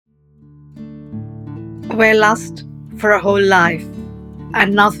where lust for a whole life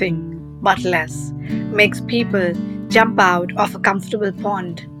and nothing but less makes people jump out of a comfortable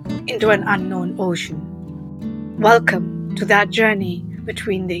pond into an unknown ocean. Welcome to that journey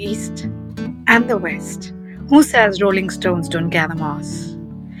between the East and the West. Who says Rolling Stones don't gather moss?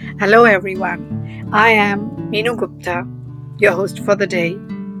 Hello, everyone. I am Meenu Gupta, your host for the day,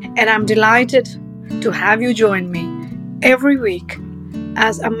 and I'm delighted to have you join me every week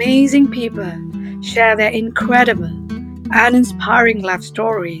as amazing people share their incredible and inspiring life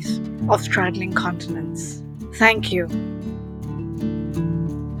stories of straddling continents. Thank you.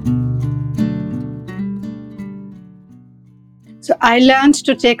 So I learned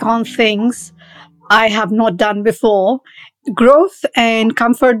to take on things I have not done before. Growth and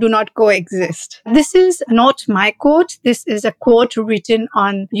comfort do not coexist. This is not my quote. This is a quote written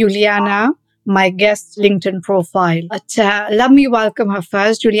on Juliane, my guest's LinkedIn profile. But let me welcome her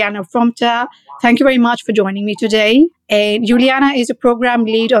first, Juliane Frömmter. Thank you very much for joining me today. And Juliane is a program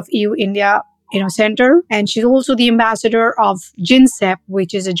lead of EU India Center, and she's also the ambassador of GINSEP,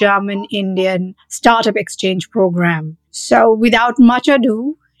 which is a German-Indian startup exchange program. So without much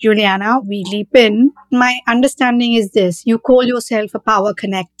ado, Juliana, we leap in. My understanding is this. You call yourself a power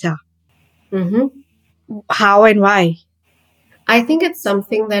connector. How and why? I think it's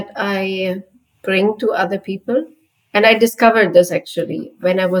something that I bring to other people. And I discovered this actually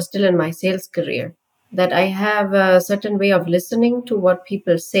when I was still in my sales career, that I have a certain way of listening to what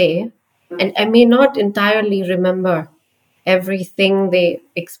people say. And I may not entirely remember everything they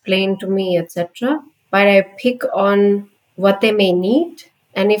explain to me, etc. But I pick on what they may need.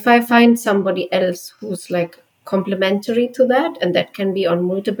 And if I find somebody else who's like complementary to that, and that can be on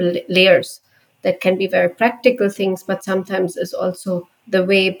multiple layers, that can be very practical things, but sometimes is also the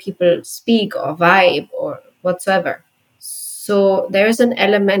way people speak or vibe or whatsoever. So there is an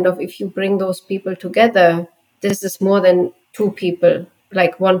element of if you bring those people together, this is more than two people,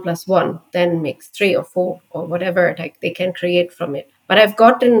 like 1+1 then makes 3 or 4 or whatever like they can create from it. But I've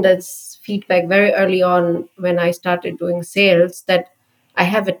gotten this feedback very early on when I started doing sales that I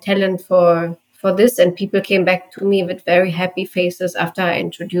have a talent for this, and people came back to me with very happy faces after I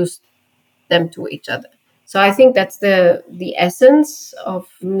introduced them to each other. So I think that's the essence of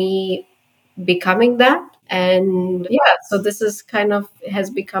me becoming that. And yeah, so this is kind of has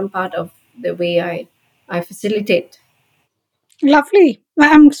become part of the way I facilitate. Lovely.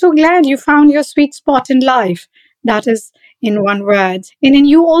 I'm so glad you found your sweet spot in life. That is in one word. And then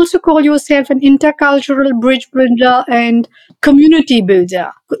you also call yourself an intercultural bridge builder and community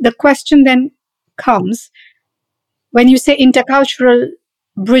builder. The question then comes, when you say intercultural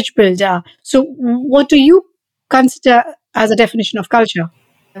bridge builder, so what do you consider as a definition of culture?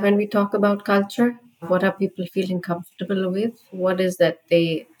 When we talk about culture, what are people feeling comfortable with? What is that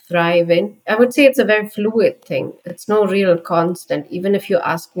they thrive in? I would say it's a very fluid thing. It's no real constant. Even if you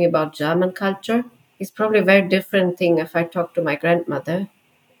ask me about German culture, it's probably a very different thing if I talk to my grandmother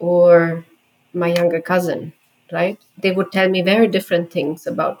or my younger cousin, right? They would tell me very different things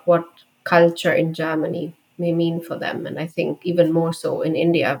about what culture in Germany may mean for them. And I think even more so in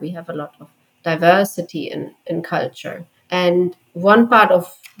India, we have a lot of diversity in culture. And one part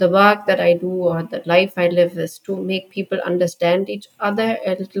of the work that I do or the life I live is to make people understand each other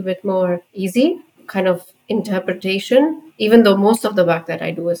a little bit more easy, kind of interpretation. Even though most of the work that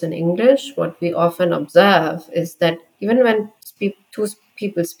I do is in English, what we often observe is that even when two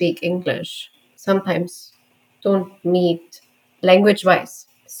people speak English, sometimes don't meet language-wise.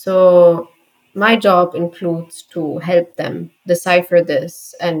 So my job includes to help them decipher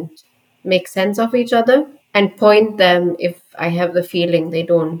this and make sense of each other and point them if I have the feeling they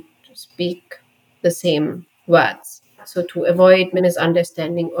don't speak the same words. So to avoid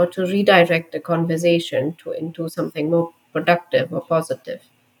misunderstanding or to redirect the conversation into something more productive or positive.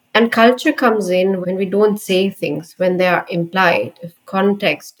 And culture comes in when we don't say things, when they are implied. If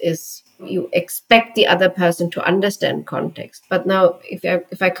context is, you expect the other person to understand context. But now,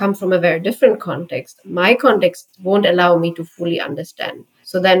 if I come from a very different context, my context won't allow me to fully understand.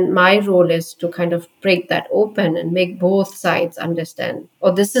 So then my role is to kind of break that open and make both sides understand.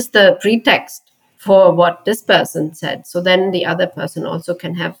 Or this is the pretext for what this person said. So then the other person also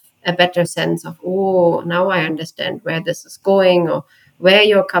can have a better sense of, oh, now I understand where this is going or where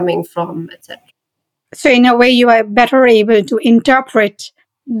you're coming from, etc. So, in a way, you are better able to interpret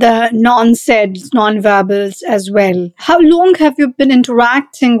the non-said, non-verbals as well. How long have you been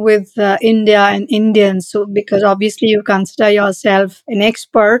interacting with India and Indians? So, because obviously you consider yourself an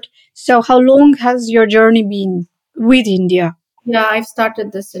expert. So, how long has your journey been with India? Yeah, I've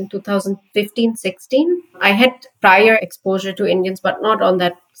started this in 2015, 16. I had prior exposure to Indians, but not on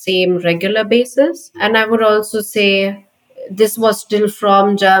that same regular basis. And I would also say this was still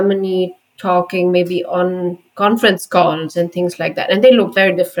from Germany, talking maybe on conference calls and things like that. And they look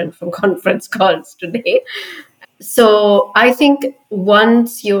very different from conference calls today. So I think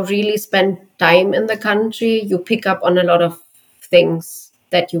once you really spend time in the country, you pick up on a lot of things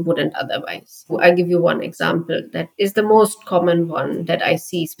that you wouldn't otherwise. I'll give you one example that is the most common one that I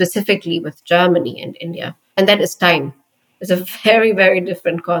see specifically with Germany and India, and that is time. It's a very, very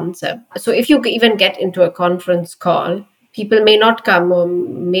different concept. So if you even get into a conference call, people may not come or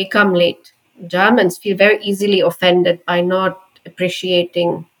may come late. Germans feel very easily offended by not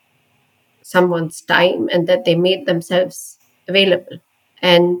appreciating someone's time and that they made themselves available.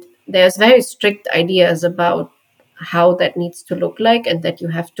 And there's very strict ideas about how that needs to look like, and that you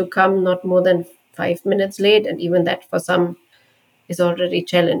have to come not more than 5 minutes late. And even that for some is already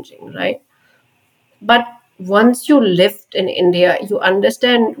challenging, right? But once you lived in India, you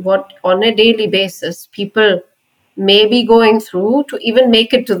understand what on a daily basis people may be going through to even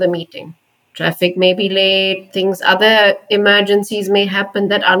make it to the meeting. Traffic may be late, things, other emergencies may happen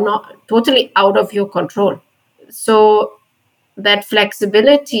that are not totally out of your control. So that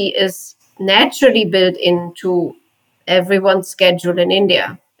flexibility is naturally built into everyone's schedule in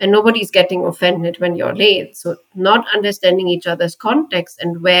India. And nobody's getting offended when you're late. So, not understanding each other's context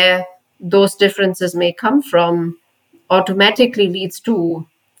and where those differences may come from automatically leads to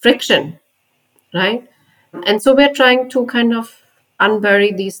friction, right? And so, we're trying to kind of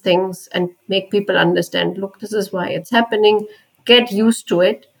unbury these things and make people understand, look, this is why it's happening. Get used to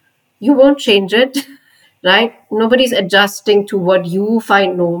it. You won't change it. Right, nobody's adjusting to what you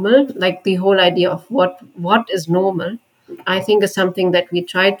find normal. Like the whole idea of what is normal, I think, is something that we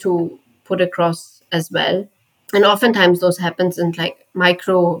try to put across as well. And oftentimes those happens in like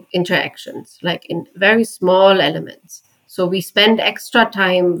micro interactions, like in very small elements. So we spend extra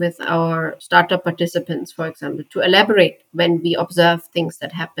time with our startup participants, for example, to elaborate when we observe things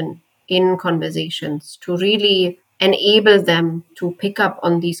that happen in conversations, to really enable them to pick up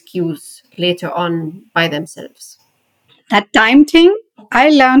on these cues later on by themselves. That time thing, I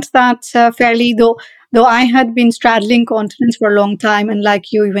learned that fairly, though I had been straddling continents for a long time, and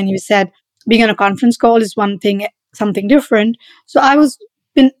like you, when you said being on a conference call is one thing, something different. So I was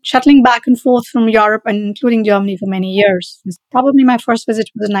been shuttling back and forth from Europe and including Germany for many years. Probably my first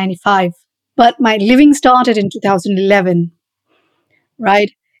visit was in '95, but my living started in 2011,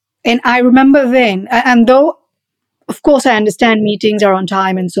 right? And I remember then, and though of course, I understand meetings are on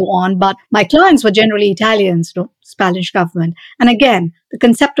time and so on, but my clients were generally Italians, Spanish government. And again, the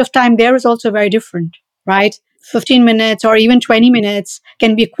concept of time there is also very different, right? 15 minutes or even 20 minutes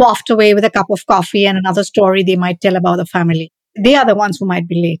can be quaffed away with a cup of coffee and another story they might tell about the family. They are the ones who might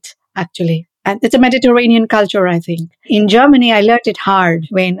be late, actually. And it's a Mediterranean culture, I think. In Germany, I learned it hard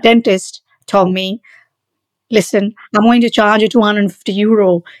when a dentist told me, listen, I'm going to charge you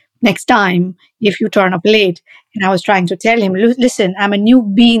 €250 next time if you turn up late. And I was trying to tell him, listen, I'm a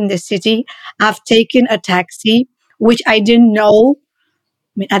newbie in this city. I've taken a taxi, which I didn't know.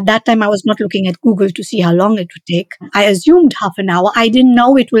 I mean, at that time, I was not looking at Google to see how long it would take. I assumed half an hour. I didn't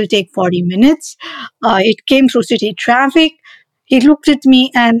know it will take 40 minutes. It came through city traffic. He looked at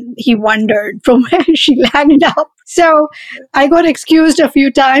me and he wondered from where she landed up. So I got excused a few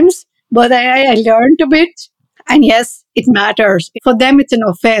times, but I learned a bit. And yes, it matters. For them, it's an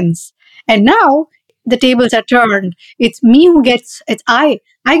offense. And now the tables are turned. It's me who gets, it's I.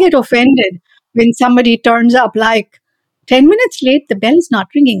 I get offended when somebody turns up like 10 minutes late, the bell is not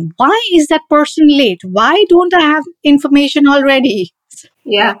ringing. Why is that person late? Why don't I have information already?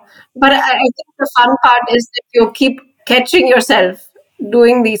 Yeah, but I think the fun part is that you keep catching yourself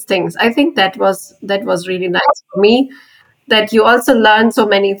doing these things. I think that was really nice for me, that you also learn so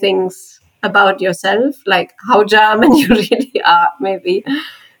many things about yourself, like how German you really are, maybe,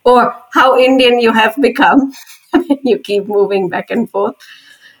 or how Indian you have become when you keep moving back and forth.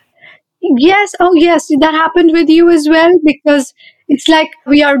 Yes, oh yes, that happened with you as well because it's like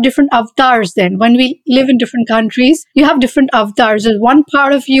we are different avatars then. When we live in different countries, you have different avatars. There's one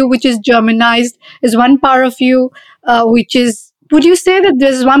part of you which is Germanized, there's one part of you which is, would you say that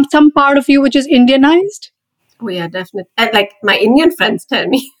there's some part of you which is Indianized? Oh yeah, definitely. And like my Indian friends tell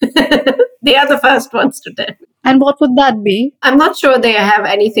me, they are the first ones to tell me. And what would that be? I'm not sure they have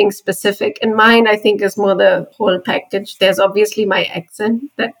anything specific in mind. I think is more the whole package. There's obviously my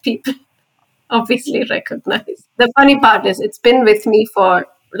accent that people obviously recognize. The funny part is it's been with me for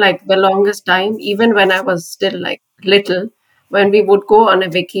like the longest time, even when I was still like little. When we would go on a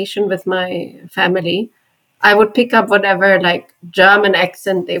vacation with my family, I would pick up whatever like German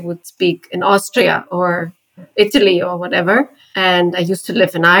accent they would speak in Austria or Italy or whatever. And I used to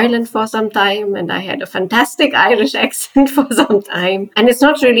live in Ireland for some time, and I had a fantastic Irish accent for some time. And it's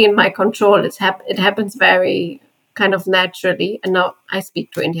not really in my control. It happens very kind of naturally. And now I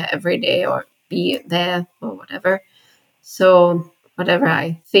speak to India every day or be there or whatever. So whatever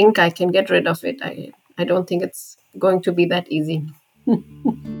I think I can get rid of it, I don't think it's going to be that easy.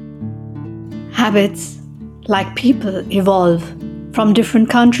 Habits, like people, evolve. From different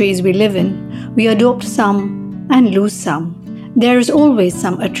countries we live in, we adopt some and lose some. There is always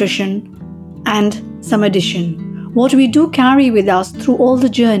some attrition and some addition. What we do carry with us through all the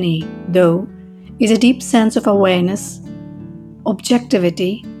journey, though, is a deep sense of awareness,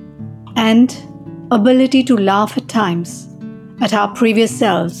 objectivity, and ability to laugh at times at our previous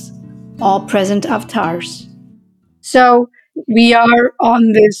selves or present avatars. So we are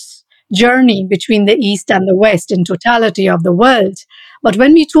on this journey between the East and the West in totality of the world. But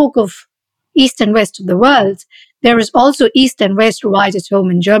when we talk of East and West of the world, there is also East and West right at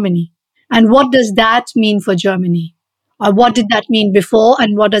home in Germany. And what does that mean for Germany? Or what did that mean before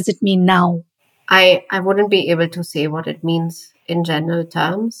and what does it mean now? I wouldn't be able to say what it means in general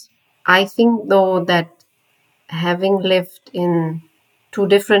terms. I think, though, that having lived in two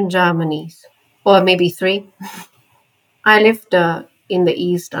different Germanys, or maybe three, I lived in the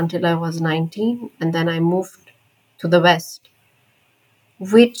East until I was 19, and then I moved to the West,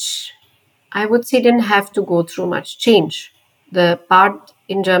 which I would say didn't have to go through much change. The part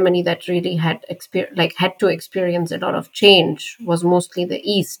in Germany that really had to experience a lot of change was mostly the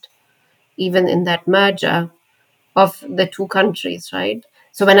East, even in that merger of the two countries, right?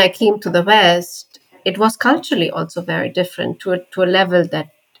 So when I came to the West, it was culturally also very different to a level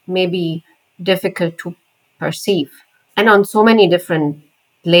that may be difficult to perceive, and on so many different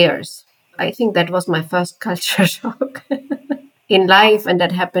layers. I think that was my first culture shock in life, and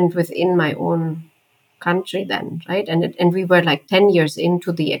that happened within my own country then, right? And we were like 10 years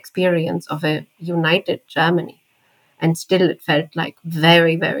into the experience of a united Germany, and still it felt like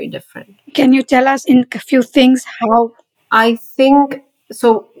very, very different. Can you tell us in a few things how? I think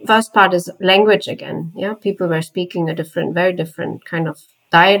so. First part is language again. Yeah, people were speaking a different, very different kind of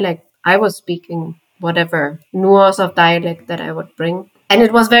dialect. I was speaking whatever nuance of dialect that I would bring. And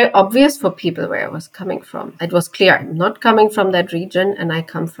it was very obvious for people where I was coming from. It was clear I'm not coming from that region and I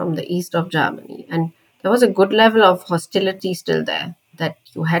come from the east of Germany. And there was a good level of hostility still there that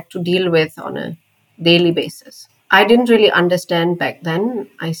you had to deal with on a daily basis. I didn't really understand back then.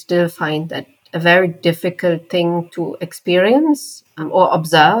 I still find that a very difficult thing to experience or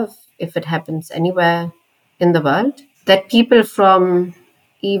observe if it happens anywhere in the world. That people from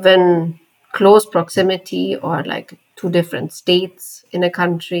even close proximity or like two different states in a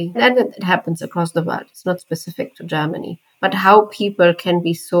country, and it happens across the world, it's not specific to Germany, but how people can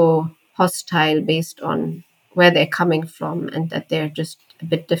be so hostile based on where they're coming from and that they're just a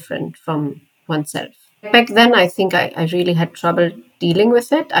bit different from oneself. Back then, I think I really had trouble dealing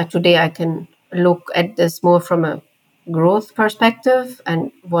with it. Today, I can look at this more from a growth perspective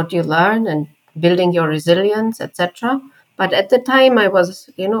and what you learn and building your resilience, etc. But at the time, I was,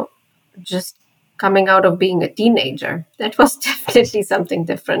 just coming out of being a teenager. That was definitely something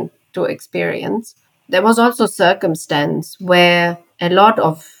different to experience. There was also circumstance where a lot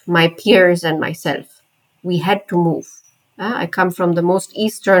of my peers and myself, we had to move. I come from the most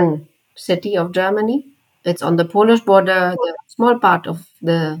eastern city of Germany. It's on the Polish border, the small part of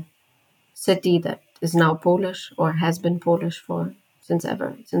the city that is now Polish or has been Polish for since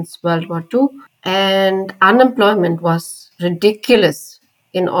World War II. And unemployment was ridiculous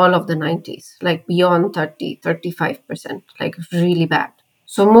in all of the 90s, like beyond 35%, like really bad.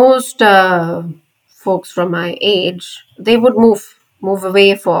 So most folks from my age, they would move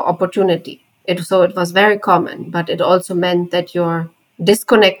away for opportunity. So it was very common, but it also meant that you're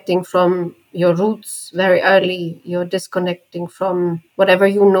disconnecting from your roots very early. You're disconnecting from whatever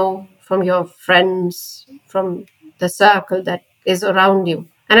you know, from your friends, from the circle that is around you.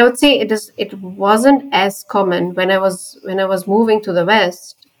 And I would say it wasn't as common when I was moving to the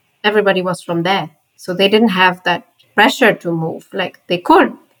West. Everybody was from there, so they didn't have that pressure to move. Like they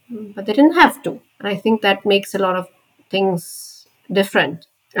could, but they didn't have to. And I think that makes a lot of things different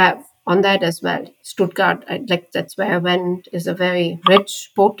on that as well. Stuttgart, like that's where I went, is a very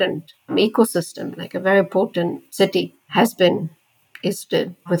rich, potent ecosystem, like a very potent city, has been, is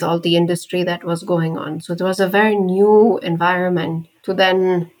still, with all the industry that was going on. So there was a very new environment to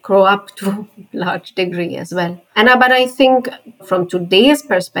then grow up to a large degree as well. But I think from today's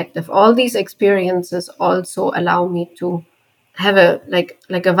perspective, all these experiences also allow me to have a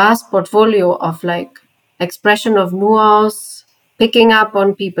vast portfolio of like expression of nuance, picking up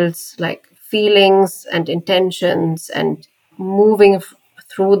on people's like feelings and intentions and moving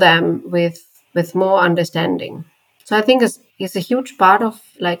through them with more understanding. So I think it's a huge part of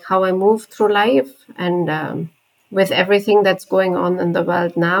like how I move through life, and with everything that's going on in the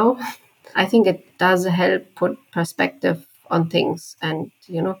world now, I think it does help put perspective on things, and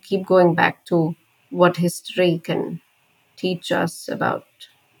keep going back to what history can teach us about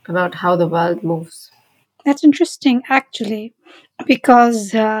how the world moves. That's interesting, actually,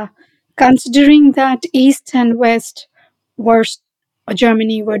 because considering that East and West were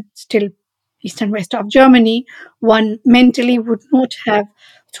Germany were still East and West of Germany, one mentally would not have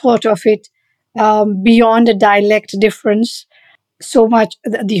thought of it beyond a dialect difference so much.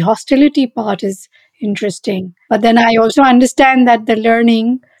 The hostility part is interesting, but then I also understand that the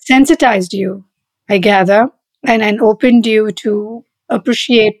learning sensitized you, I gather, and opened you to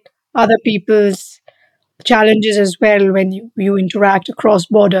appreciate other people's challenges as well when you interact across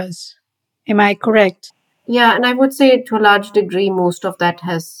borders. Am I correct? Yeah, and I would say to a large degree, most of that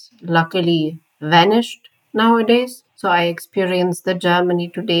has luckily vanished nowadays. So I experience the Germany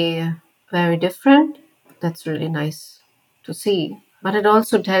today very different. That's really nice to see. But it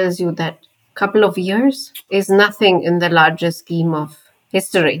also tells you that a couple of years is nothing in the larger scheme of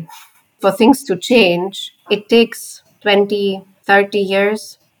history. For things to change, it takes 20, 30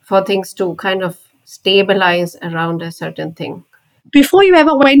 years for things to kind of stabilize around a certain thing. Before you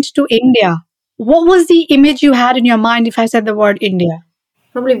ever went to India, what was the image you had in your mind if I said the word India?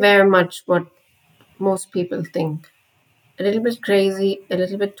 Probably very much what most people think. A little bit crazy, a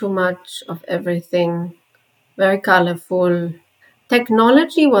little bit too much of everything, very colorful.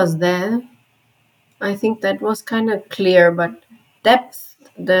 Technology was there. I think that was kind of clear, but depth,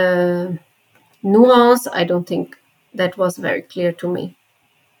 the nuance, I don't think that was very clear to me.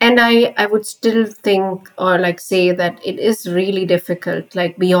 And I would still think or like say that it is really difficult,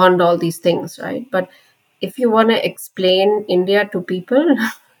 like beyond all these things, right? But if you want to explain India to people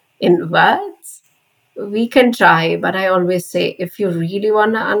in words, we can try, but I always say if you really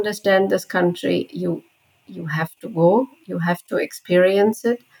want to understand this country, you have to go, you have to experience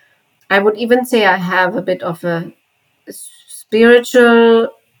it. I would even say I have a bit of a spiritual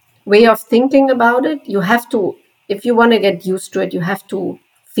way of thinking about it. You have to, if you want to get used to it, you have to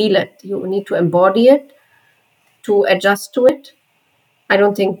feel it. You need to embody it to adjust to it. I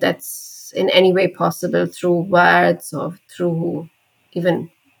don't think that's in any way possible through words or through even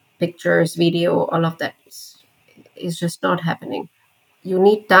pictures, video, all of that is just not happening. You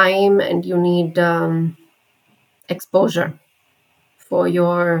need time and you need exposure for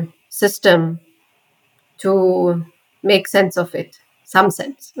your system to make sense of it. Some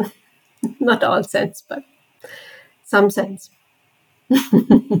sense, not all sense, but some sense.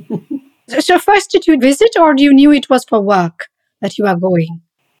 So first, did you visit, or you knew it was for work that you are going,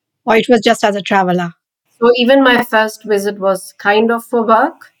 or it was just as a traveler? So even my first visit was kind of for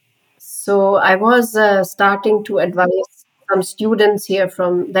work. So I was starting to advise some students here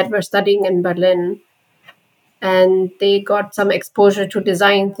from that were studying in Berlin, and they got some exposure to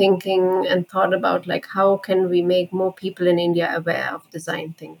design thinking and thought about like how can we make more people in India aware of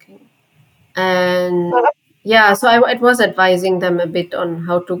design thinking. And yeah, so I was advising them a bit on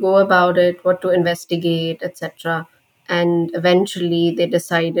how to go about it, what to investigate, etc. And eventually they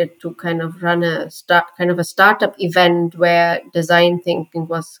decided to kind of run kind of a startup event where design thinking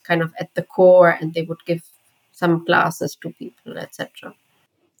was kind of at the core, and they would give some classes to people, etc.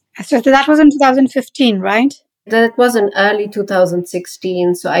 So that was in 2015, right? That was in early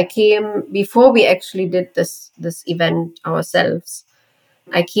 2016. So I came before we actually did this event ourselves.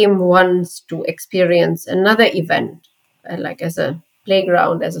 I came once to experience another event, like as a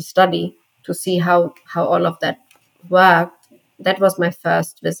playground, as a study, to see how all of that worked. That was my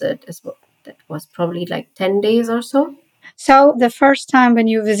first visit. That was probably like 10 days or so. So the first time when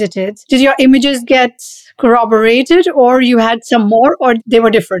you visited, did your images get corroborated, or you had some more, or they were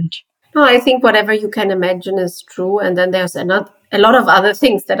different? No, I think whatever you can imagine is true, and then there's a lot of other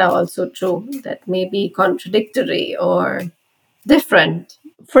things that are also true that may be contradictory or different.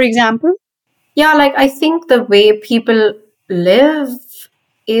 For example, Yeah, like I think the way people live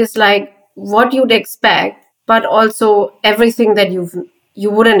is like what you'd expect, but also everything that you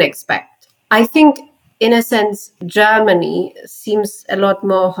wouldn't expect. I think in a sense Germany seems a lot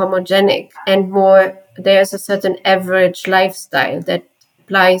more homogenic and more there's a certain average lifestyle that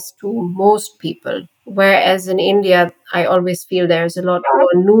applies to most people. Whereas in India, I always feel there's a lot more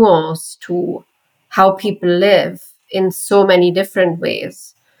nuance to how people live in so many different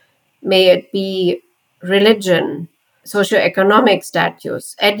ways, may it be religion, socioeconomic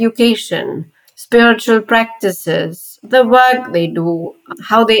status, education. spiritual practices, the work they do,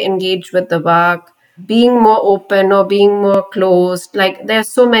 how they engage with the work, being more open or being more closed. Like there's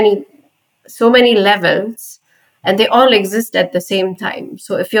so many levels, and they all exist at the same time.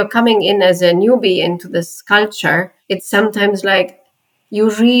 So if you're coming in as a newbie into this culture, it's sometimes like you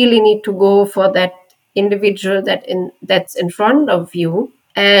really need to go for that individual that's in front of you.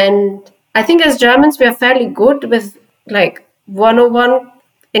 And I think as Germans we are fairly good with like one-on-one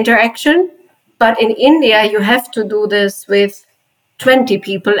interaction, but in India you have to do this with 20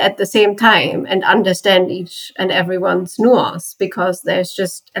 people at the same time and understand each and everyone's nuance, because there's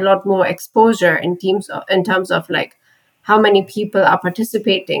just a lot more exposure in terms of like how many people are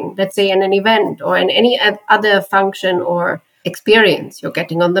participating, let's say in an event or in any other function or experience. You're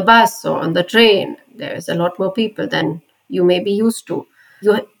getting on the bus or on the train, there's a lot more people than you may be used to.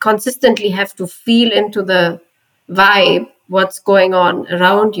 You consistently have to feel into the vibe, what's going on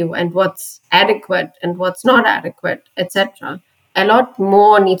around you and what's adequate and what's not adequate, etc. A lot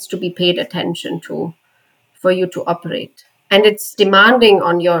more needs to be paid attention to for you to operate. And it's demanding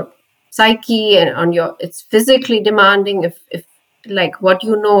on your psyche and on your, it's physically demanding if like what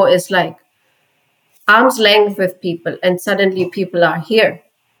you know is like arm's length with people and suddenly people are here,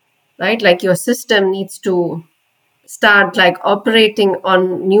 right? Like your system needs to start like operating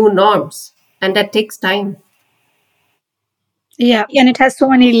on new norms, and that takes time. Yeah, and it has so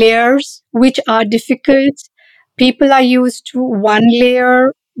many layers which are difficult. People are used to one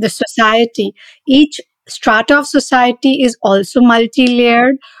layer, the society. Each strata of society is also multi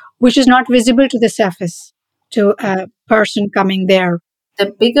layered, which is not visible to the surface to a person coming there.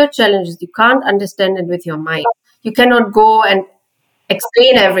 The bigger challenge is you can't understand it with your mind. You cannot go and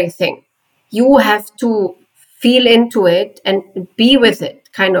explain everything. You have to feel into it and be with it,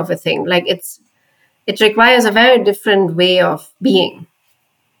 kind of a thing. Like it requires a very different way of being.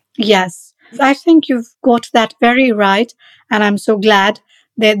 Yes, I think you've got that very right. And I'm so glad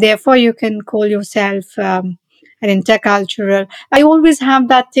that therefore you can call yourself an intercultural. I always have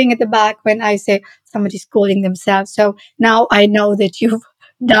that thing at the back when I say somebody's calling themselves. So now I know that you've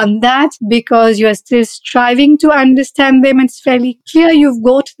done that because you're still striving to understand them. It's fairly clear you've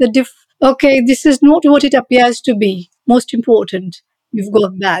got the okay, this is not what it appears to be. Most important, you've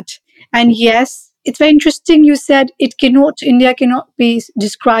got that. And yes, it's very interesting. You said India cannot be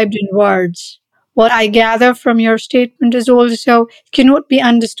described in words. What I gather from your statement is also it cannot be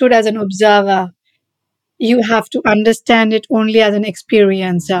understood as an observer. You have to understand it only as an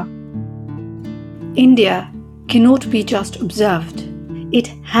experiencer. India cannot be just observed. It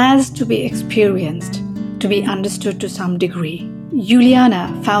has to be experienced to be understood to some degree.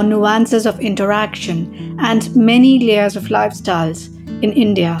 Juliana found nuances of interaction and many layers of lifestyles in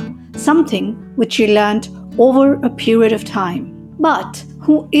India, something which she learned over a period of time. But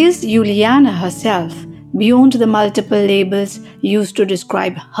who is Juliana herself beyond the multiple labels used to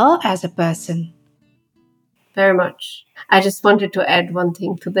describe her as a person? Very much. I just wanted to add one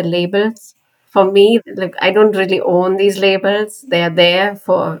thing to the labels. For me, like I don't really own these labels. They are there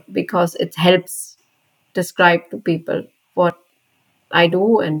for because it helps describe to people what I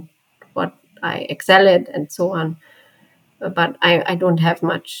do and what I excel at and so on. But I don't have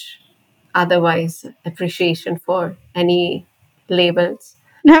much otherwise appreciation for any labels.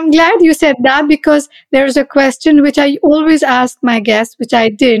 I'm glad you said that because there's a question which I always ask my guests, which I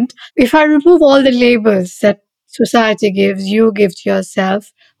didn't. If I remove all the labels that society gives, you give to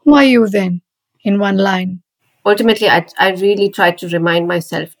yourself, who are you then in one line? Ultimately, I really try to remind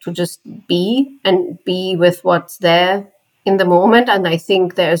myself to just be and be with what's there in the moment. And I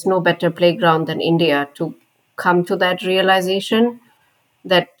think there's no better playground than India to come to that realization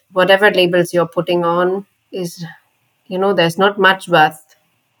that whatever labels you're putting on is, there's not much worth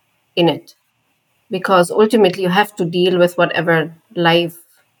in it, because ultimately you have to deal with whatever life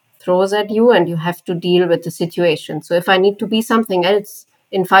throws at you and you have to deal with the situation. So if I need to be something else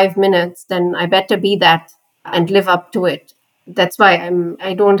in 5 minutes, then I better be that and live up to it. That's why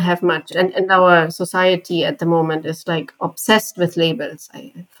I don't have much. And our society at the moment is like obsessed with labels.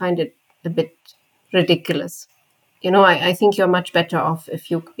 I find it a bit ridiculous. I think you're much better off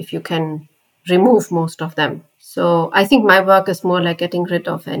if you can remove most of them. So I think my work is more like getting rid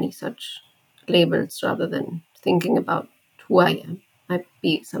of any such labels rather than thinking about who I am. I'd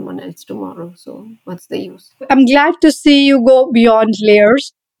be someone else tomorrow. So what's the use? I'm glad to see you go beyond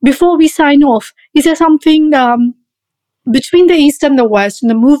layers. Before we sign off, is there something between the East and the West and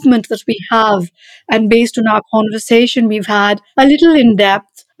the movement that we have, and based on our conversation we've had, a little in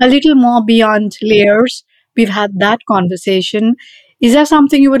depth, a little more beyond layers, we've had that conversation. Is there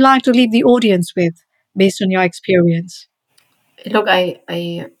something you would like to leave the audience with based on your experience? Look,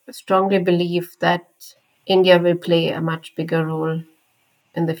 I strongly believe that India will play a much bigger role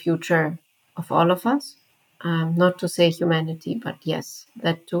in the future of all of us. Not to say humanity, but yes,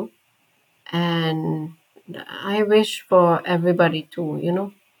 that too. And I wish for everybody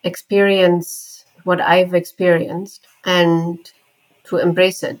to, experience what I've experienced and to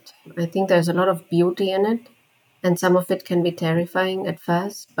embrace it. I think there's a lot of beauty in it, and some of it can be terrifying at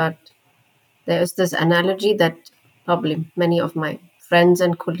first, but there is this analogy that probably many of my friends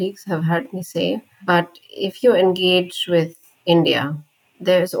and colleagues have heard me say. But if you engage with India,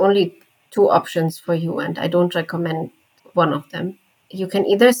 there's only two options for you, and I don't recommend one of them. You can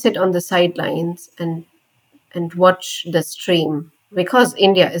either sit on the sidelines and watch the stream, because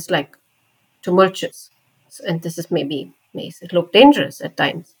India is like tumultuous, and this is maybe makes it look dangerous at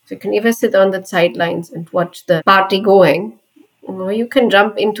times. So you can either sit on the sidelines and watch the party going, or you can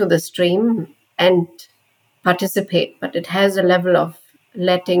jump into the stream and participate. But it has a level of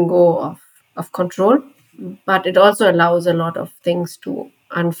letting go of control, but it also allows a lot of things to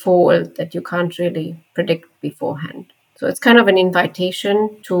unfold that you can't really predict beforehand. So it's kind of an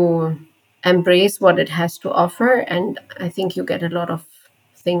invitation to embrace what it has to offer, and I think you get a lot of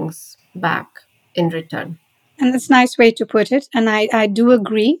things back in return. And that's a nice way to put it. And I do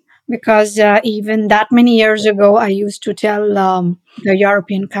agree because even that many years ago, I used to tell the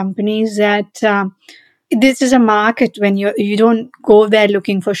European companies that this is a market when you don't go there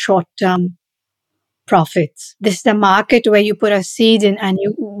looking for short term profits. This is the market where you put a seed in and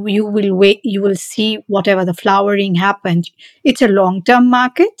you will wait, you will see whatever the flowering happens. It's a long term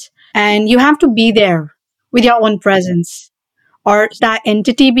market and you have to be there with your own presence or that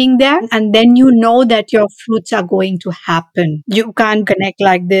entity being there, and then you know that your fruits are going to happen. You can't connect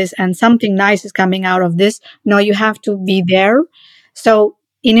like this and something nice is coming out of this. No, you have to be there. So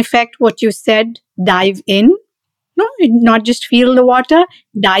in effect what you said, dive in, no, not just feel the water,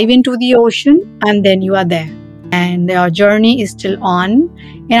 dive into the ocean, and then you are there. And your journey is still on.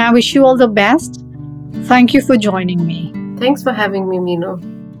 And I wish you all the best. Thank you for joining me. Thanks for having me, Mino.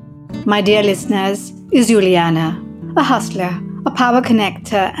 My dear listeners, is Juliana, a hustler, a power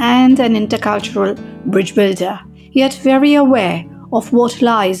connector, and an intercultural bridge builder, yet very aware of what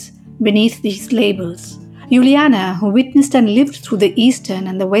lies beneath these labels. Juliana, who witnessed and lived through the Eastern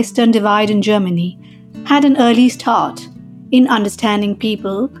and the Western divide in Germany, had an early start in understanding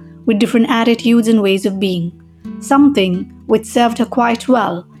people with different attitudes and ways of being, something which served her quite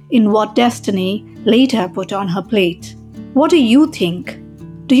well in what destiny later put on her plate. What do you think?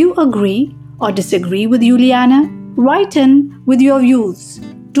 Do you agree or disagree with Juliana? Write in with your views.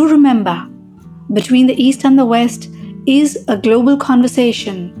 Do remember, between the East and the West is a global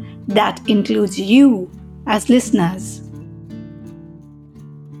conversation that includes you as listeners.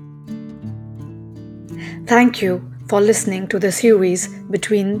 Thank you for listening to the series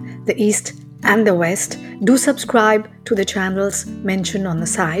Between the East and the West. Do subscribe to the channels mentioned on the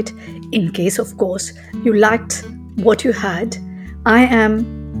site in case, of course, you liked what you heard. I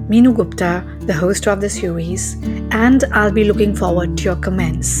am Meenu Gupta, the host of the series, and I'll be looking forward to your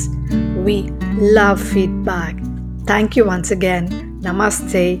comments. We love feedback. Thank you once again.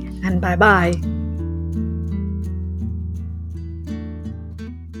 Namaste and bye-bye.